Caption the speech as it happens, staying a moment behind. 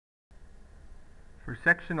For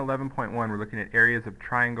section 11.1, we're looking at areas of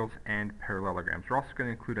triangles and parallelograms. We're also going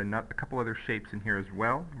to include a couple other shapes in here as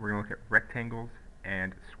well. We're going to look at rectangles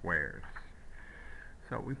and squares.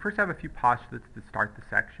 So we first have a few postulates to start the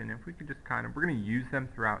section. If we could just we're going to use them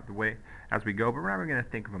throughout the way as we go, but we're not going to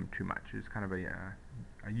think of them too much. It's kind of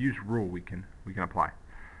a used rule we can apply.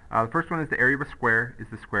 The first one is the area of a square is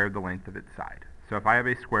the square of the length of its side. So if I have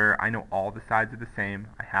a square, I know all the sides are the same.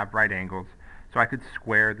 I have right angles. So I could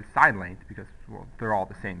square the side length because, well, they're all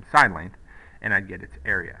the same side length, and I'd get its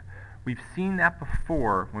area. We've seen that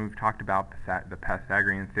before when we've talked about the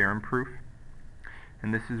Pythagorean theorem proof.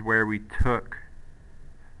 And this is where we took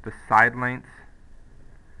the side lengths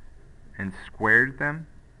and squared them.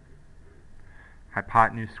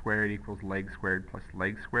 Hypotenuse squared equals leg squared plus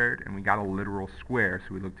leg squared, and we got a literal square,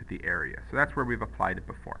 so we looked at the area. So that's where we've applied it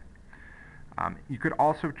before. You could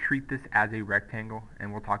also treat this as a rectangle,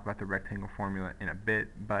 and we'll talk about the rectangle formula in a bit,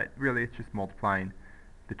 but really it's just multiplying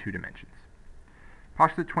the two dimensions.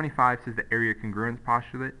 Postulate 25 says the area congruence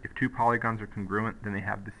postulate. If two polygons are congruent, then they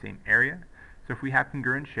have the same area. So if we have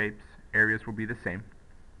congruent shapes, areas will be the same.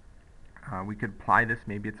 We could apply this,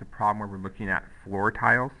 maybe it's a problem where we're looking at floor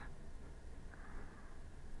tiles.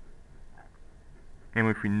 And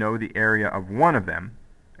if we know the area of one of them,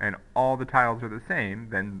 and all the tiles are the same,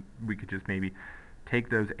 then we could just maybe take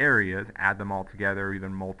those areas, add them all together, or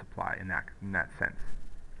even multiply in that sense.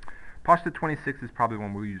 Postulate 26 is probably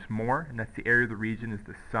one we'll use more, and that's the area of the region is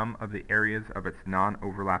the sum of the areas of its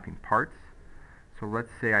non-overlapping parts. So let's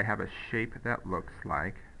say I have a shape that looks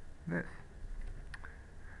like this.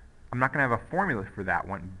 I'm not going to have a formula for that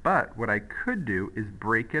one, but what I could do is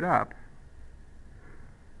break it up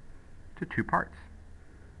to two parts,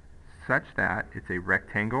 such that it's a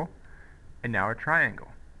rectangle and now a triangle.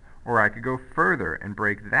 Or I could go further and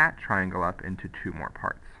break that triangle up into two more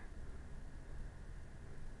parts.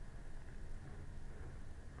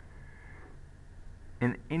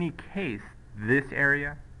 In any case, this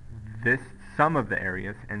area, this sum of the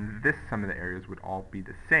areas, and this sum of the areas would all be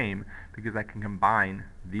the same because I can combine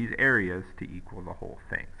these areas to equal the whole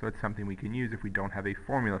thing. So it's something we can use if we don't have a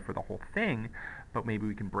formula for the whole thing, but maybe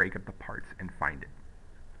we can break up the parts and find it.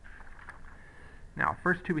 Now,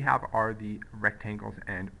 first two we have are the rectangles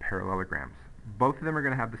and parallelograms. Both of them are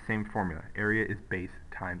going to have the same formula. Area is base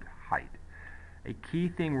times height. A key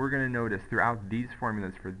thing we're going to notice throughout these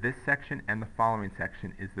formulas for this section and the following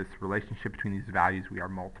section is this relationship between these values we are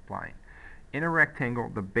multiplying. In a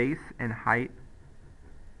rectangle, the base and height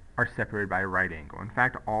are separated by a right angle. In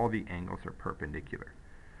fact, all the angles are perpendicular.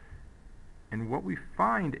 And what we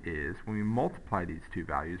find is when we multiply these two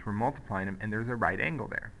values, we're multiplying them and there's a right angle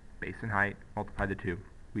there. Base and height, multiply the two,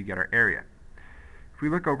 we get our area. If we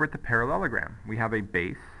look over at the parallelogram, we have a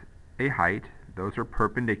base, a height. Those are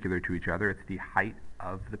perpendicular to each other. It's the height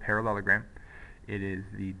of the parallelogram. It is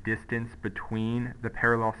the distance between the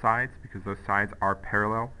parallel sides, because those sides are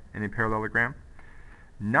parallel in a parallelogram.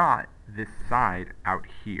 Not this side out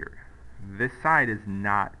here. This side is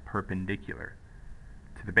not perpendicular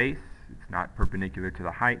to the base. It's not perpendicular to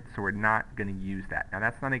the height, so we're not going to use that. Now,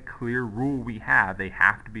 that's not a clear rule we have. They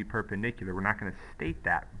have to be perpendicular. We're not going to state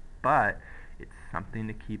that, but it's something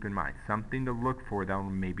to keep in mind, something to look for that will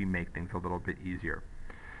maybe make things a little bit easier.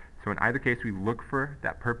 So in either case, we look for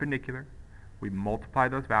that perpendicular, we multiply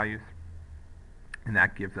those values, and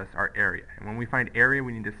that gives us our area. And when we find area,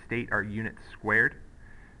 we need to state our units squared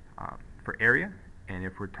for area, and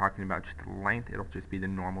if we're talking about just the length, it'll just be the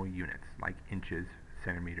normal units, like inches,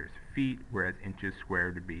 centimeters, feet, whereas inches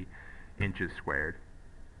squared would be inches squared,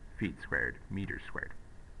 feet squared, meters squared.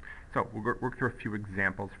 So we'll work through a few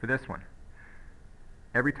examples for this one.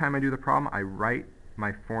 Every time I do the problem, I write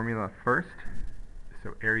my formula first.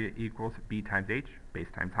 So area equals b times h, base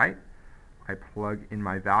times height. I plug in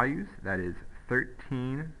my values. That is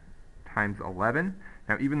 13 times 11.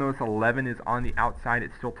 Now, even though this 11 is on the outside,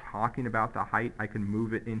 it's still talking about the height. I can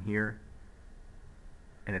move it in here,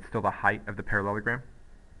 and it's still the height of the parallelogram.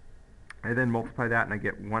 I then multiply that, and I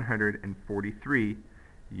get 143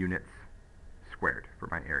 units squared for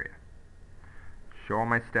my area. Show all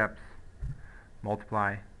my steps,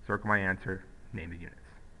 multiply, circle my answer, name the units.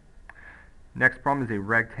 Next problem is a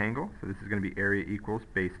rectangle, so this is going to be area equals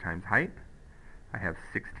base times height. I have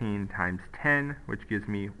 16 times 10, which gives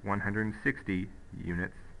me 160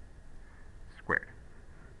 units squared.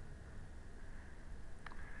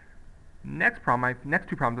 Next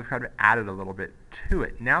two problems, I've kind of added a little bit to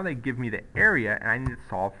it. Now they give me the area, and I need to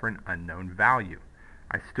solve for an unknown value.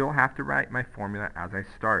 I still have to write my formula as I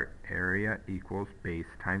start. Area equals base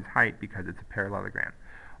times height because it's a parallelogram.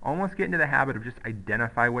 Almost get into the habit of just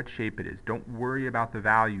identify what shape it is. Don't worry about the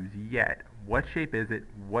values yet. what shape is it,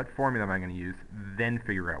 what formula am I going to use, then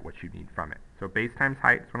figure out what you need from it. So base times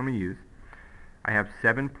height is what I'm going to use. I have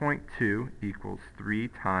 7.2 equals 3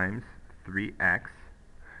 times 3x,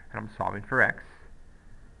 and I'm solving for x.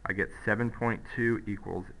 I get 7.2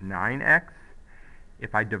 equals 9x.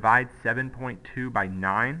 If I divide 7.2 by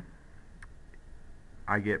 9,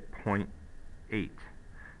 I get 0.8.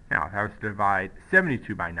 Now, if I was to divide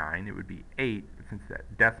 72 by 9, it would be 8, but since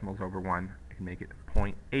that decimal's over 1, I can make it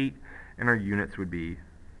 0.8, and our units would be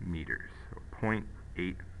meters. So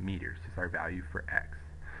 0.8 meters is our value for x.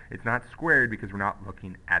 It's not squared because we're not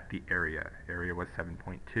looking at the area. Area was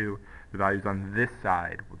 7.2. The values on this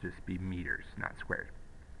side will just be meters, not squared.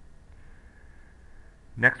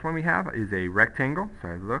 Next one we have is a rectangle. So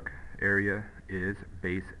I look, area is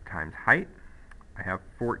base times height. I have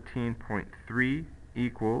 14.3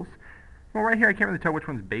 equals, well, right here I can't really tell which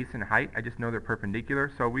one's base and height. I just know they're perpendicular,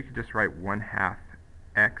 so we could just write 1/2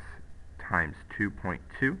 x times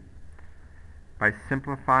 2.2. By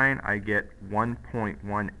simplifying, I get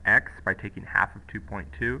 1.1x by taking half of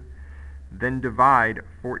 2.2. Then divide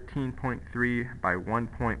 14.3 by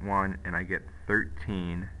 1.1, and I get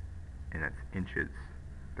 13, and that's inches.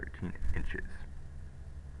 13 inches.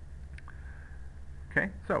 Okay,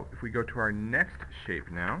 so if we go to our next shape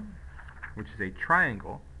now, which is a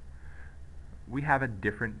triangle, we have a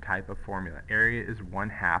different type of formula. Area is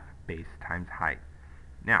 1/2 base times height.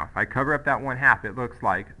 Now, if I cover up that 1/2, it looks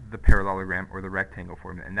like the parallelogram or the rectangle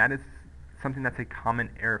formula, and that is something that's a common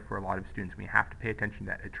error for a lot of students. We have to pay attention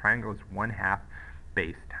to that. A triangle is 1/2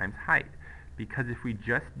 base times height, because if we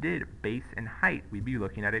just did base and height, we'd be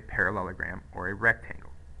looking at a parallelogram or a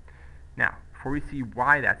rectangle. Now, before we see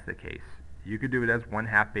why that's the case, you could do it as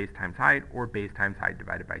 1/2 base times height or base times height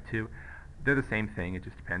divided by 2. They're the same thing, it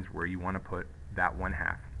just depends where you want to put that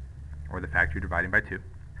 1/2 or the fact you're dividing by 2.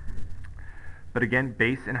 But again,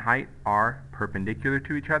 base and height are perpendicular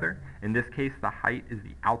to each other. In this case, the height is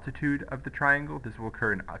the altitude of the triangle. This will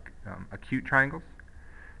occur in acute triangles.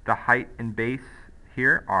 The height and base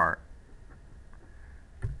here are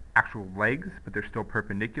actual legs, but they're still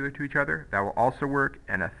perpendicular to each other. That will also work.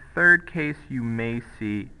 And a third case you may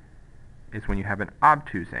see is when you have an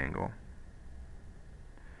obtuse angle.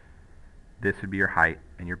 This would be your height,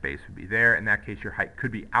 and your base would be there. In that case, your height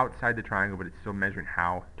could be outside the triangle, but it's still measuring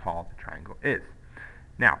how tall the triangle is.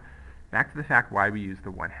 Now, back to the fact why we use the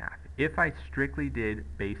 1/2. If I strictly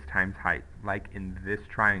did base times height, like in this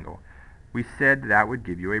triangle, we said that would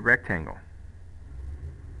give you a rectangle.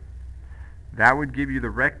 That would give you the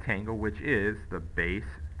rectangle, which is the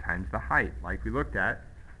base times the height, like we looked at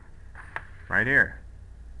right here.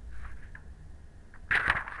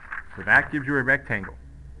 So that gives you a rectangle.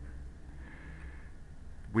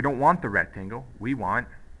 We don't want the rectangle, we want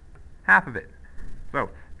half of it.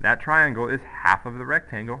 So that triangle is half of the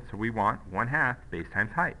rectangle, so we want 1/2 base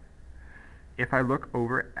times height. If I look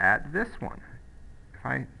over at this one, if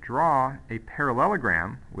I draw a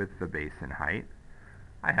parallelogram with the base and height,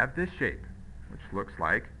 I have this shape, which looks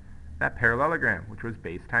like that parallelogram, which was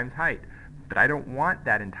base times height. But I don't want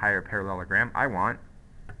that entire parallelogram, I want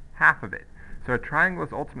half of it. So a triangle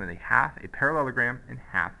is ultimately half a parallelogram and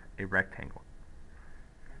half a rectangle.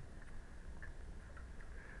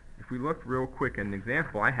 If we look real quick at an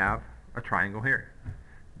example, I have a triangle here.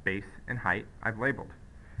 Base and height I've labeled.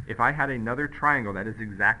 If I had another triangle that is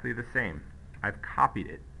exactly the same, I've copied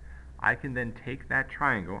it. I can then take that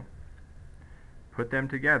triangle, put them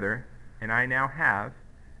together, and I now have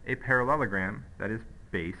a parallelogram that is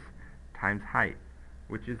base times height,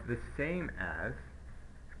 which is the same as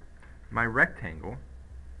my rectangle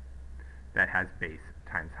that has base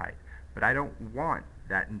times height. But I don't want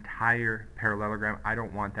that entire parallelogram. I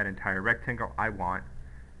don't want that entire rectangle. I want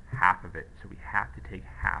half of it. So we have to take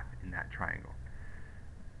half in that triangle.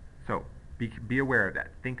 So be aware of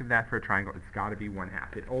that. Think of that for a triangle. It's got to be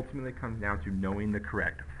 1/2. It ultimately comes down to knowing the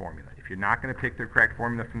correct formula. If you're not going to pick the correct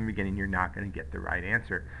formula from the beginning, you're not going to get the right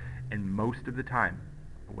answer. And most of the time,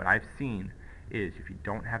 what I've seen is if you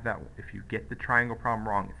don't have that, if you get the triangle problem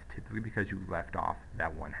wrong, it's typically because you left off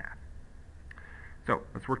that 1/2. So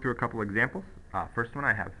let's work through a couple examples. First one,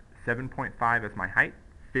 I have 7.5 as my height,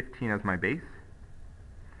 15 as my base.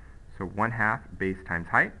 So 1/2 base times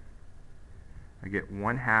height. I get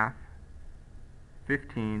 1/2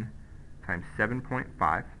 15 times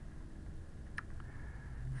 7.5.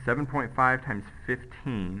 7.5 times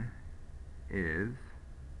 15 is,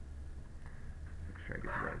 make sure I get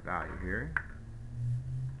the right value here,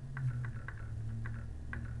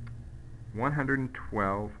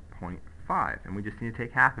 112.5, and we just need to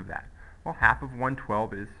take half of that. Well, half of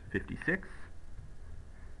 112 is 56.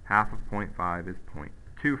 Half of 0.5 is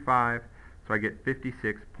 0.25. So So I get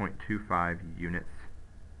 56.25 units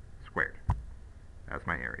squared. That's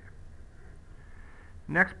my area.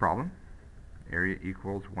 Next problem, area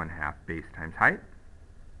equals 1/2 base times height.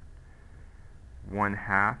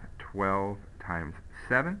 1/2 12 times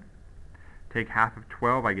 7. Take half of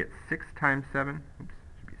 12, I get 6 times 7. Oops,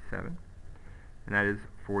 should be 7. And that is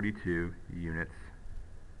 42 units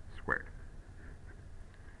squared.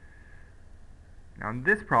 Now in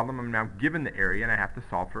this problem, I'm now given the area and I have to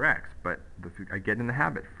solve for x. But I get in the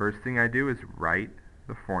habit. First thing I do is write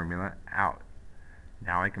the formula out.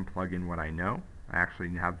 Now I can plug in what I know. I actually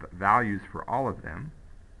have values for all of them.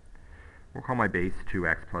 We'll call my base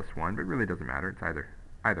 2x plus 1, but it really doesn't matter. It's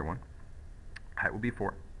either one. Height will be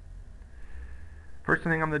 4. First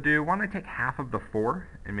thing I'm going to do, why don't I take half of the 4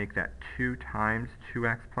 and make that 2 times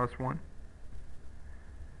 2x plus 1.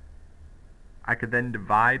 I could then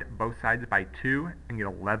divide both sides by 2 and get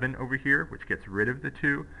 11 over here, which gets rid of the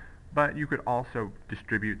 2. But you could also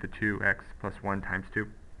distribute the 2x plus 1 times 2.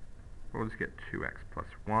 We'll just get 2x plus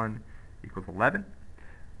 1 equals 11.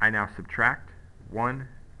 I now subtract 1.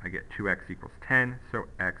 I get 2x equals 10, so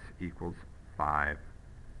x equals 5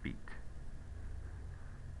 feet.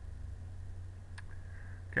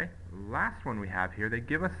 Okay, last one we have here, they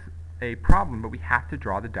give us a problem, but we have to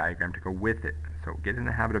draw the diagram to go with it. So get in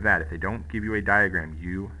the habit of that. If they don't give you a diagram,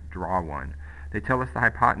 you draw one. They tell us the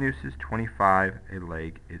hypotenuse is 25, a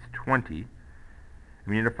leg is 20.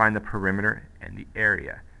 We need to find the perimeter and the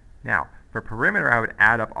area. Now, for perimeter, I would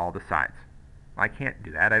add up all the sides. I can't do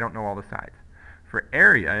that. I don't know all the sides. For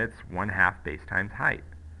area, it's 1/2 base times height.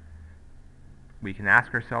 We can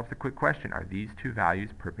ask ourselves the quick question, are these two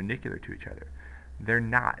values perpendicular to each other? They're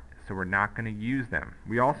not, so we're not going to use them.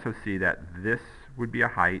 We also see that this would be a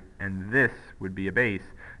height and this would be a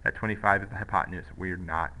base. That 25 is the hypotenuse. We're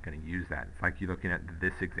not going to use that. It's like you're looking at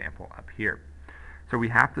this example up here. So we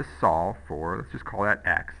have to solve for, let's just call that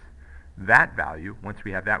x. That value, once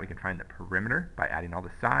we have that, we can find the perimeter by adding all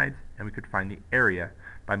the sides, and we could find the area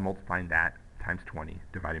by multiplying that times 20,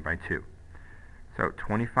 dividing by 2. So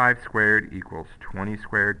 25 squared equals 20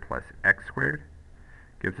 squared plus x squared.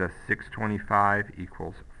 Gives us 625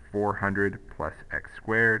 equals 400 plus x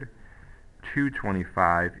squared.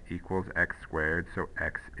 225 equals x squared, so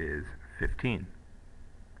x is 15.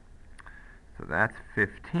 So that's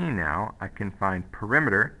 15 now. I can find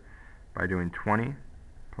perimeter by doing 20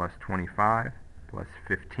 plus 25 plus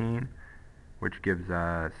 15, which gives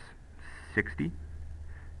us 60.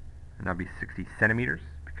 And that'll be 60 centimeters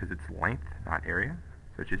because it's length, not area,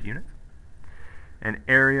 so it's just units. And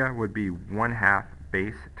area would be 1/2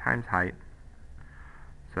 base times height.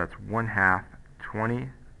 So that's 1/2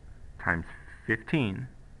 20 times 15,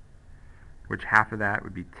 which half of that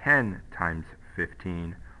would be 10 times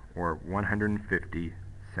 15, or 150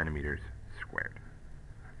 centimeters squared.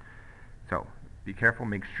 So be careful,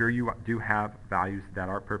 make sure you do have values that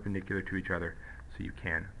are perpendicular to each other so you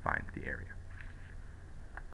can find the area.